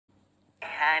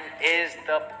hand is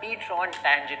the PTron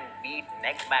Tangentbeat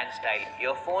neckband style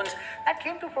earphones that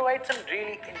claim to provide some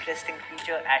really interesting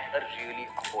feature at a really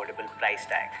affordable price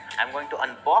tag. I'm going to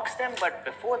unbox them, but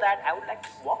before that I would like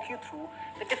to walk you through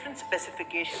the different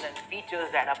specifications and features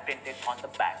that are printed on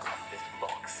the back of this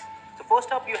box. So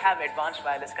first up, you have advanced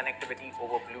wireless connectivity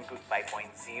over Bluetooth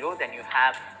 5.0. Then you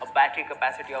have a battery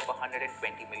capacity of 120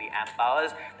 milliamp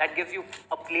hours that gives you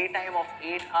a playtime of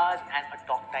 8 hours and a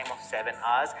talk time of 7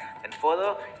 hours. Then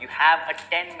further, you have a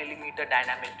 10mm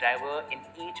dynamic driver in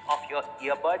each of your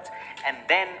earbuds, and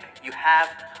then you have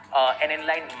an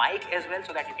inline mic as well,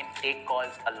 so that you can take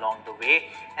calls along the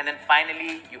way. And then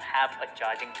finally, you have a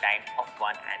charging time of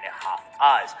 1.5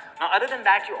 hours. Now, other than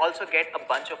that, you also get a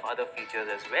bunch of other features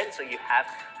as well. So you have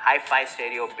hi-fi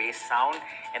stereo bass sound,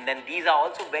 and then these are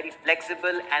also very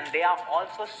flexible, and they are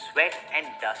also sweat and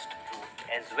dust proof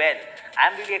as well.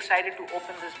 I'm really excited to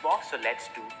open this box, so let's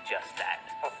do just that.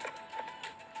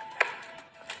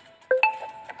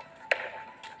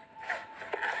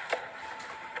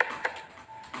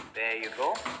 There you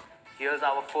go. Here's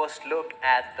our first look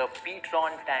at the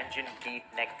PTron Tangentbeat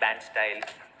neckband style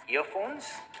earphones.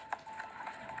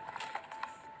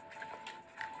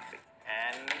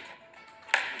 And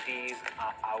these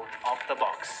are out of the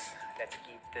box. Let's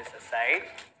keep this aside.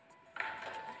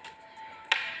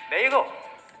 There you go.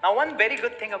 Now, one very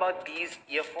good thing about these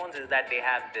earphones is that they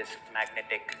have this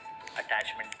magnetic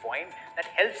attachment point that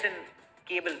helps in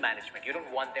cable management. You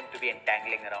don't want them to be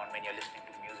entangling around when you're listening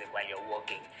to music while you're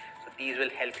working. So these will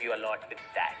help you a lot with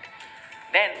that.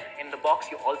 Then in the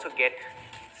box, you also get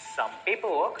some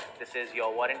paperwork. This is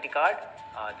your warranty card.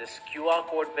 This QR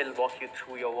code will walk you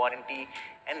through your warranty,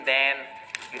 and then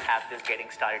you have this getting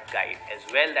started guide as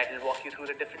well that will walk you through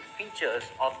the different features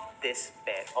of this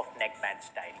pair of neckband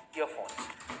style earphones.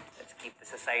 Let's keep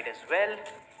this aside as well,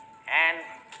 and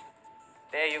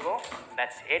there you go.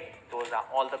 That's it. Those are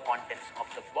all the contents of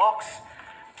the box.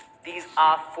 These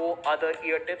are 4 other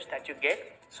ear tips that you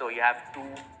get. So you have 2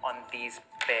 on these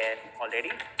pair already,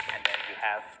 and then you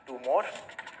have 2 more.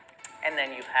 And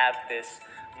then you have this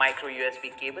micro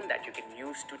USB cable that you can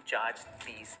use to charge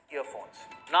these earphones.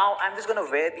 Now I'm just going to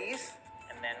wear these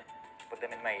and then put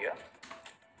them in my ear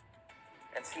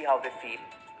and see how they feel.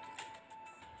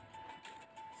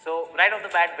 So right off the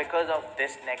bat, because of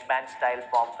this neckband style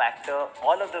form factor,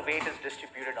 all of the weight is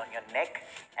distributed on your neck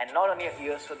and not on your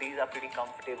ears. So these are pretty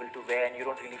comfortable to wear, and you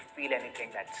don't really feel anything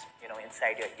that's,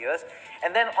 inside your ears.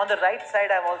 And then on the right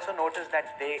side, I've also noticed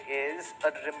that there is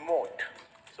a remote.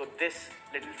 So this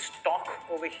little stalk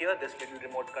over here, this little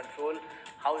remote control,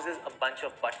 houses a bunch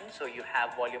of buttons. So you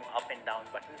have volume up and down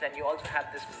buttons, and you also have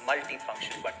this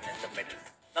multi-function button in the middle.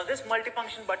 Now this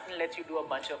multi-function button lets you do a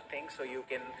bunch of things. So you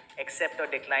can accept or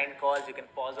decline calls, you can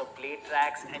pause or play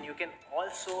tracks, and you can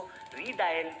also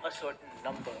redial a certain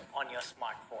number on your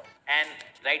smartphone. And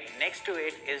right next to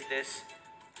it is this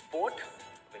port,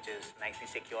 which is nicely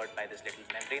secured by this little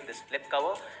membrane, this flip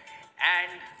cover,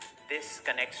 and this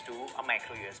connects to a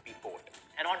micro USB port.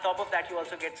 And on top of that, you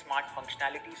also get smart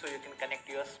functionality, so you can connect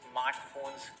to your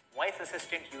smartphone's voice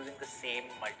assistant using the same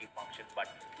multi-function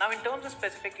button. Now, in terms of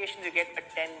specifications, you get a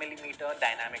 10mm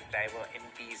dynamic driver in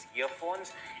these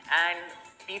earphones, and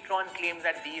PTron claims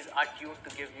that these are tuned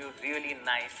to give you really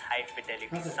nice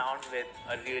high-fidelity sound with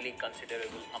a really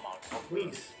considerable amount of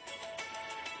bass.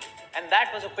 And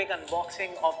that was a quick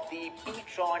unboxing of the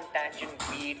PTron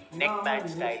Tangentbeat neckband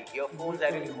style earphones. I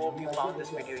really hope you found this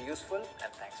video useful,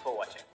 and thanks for watching.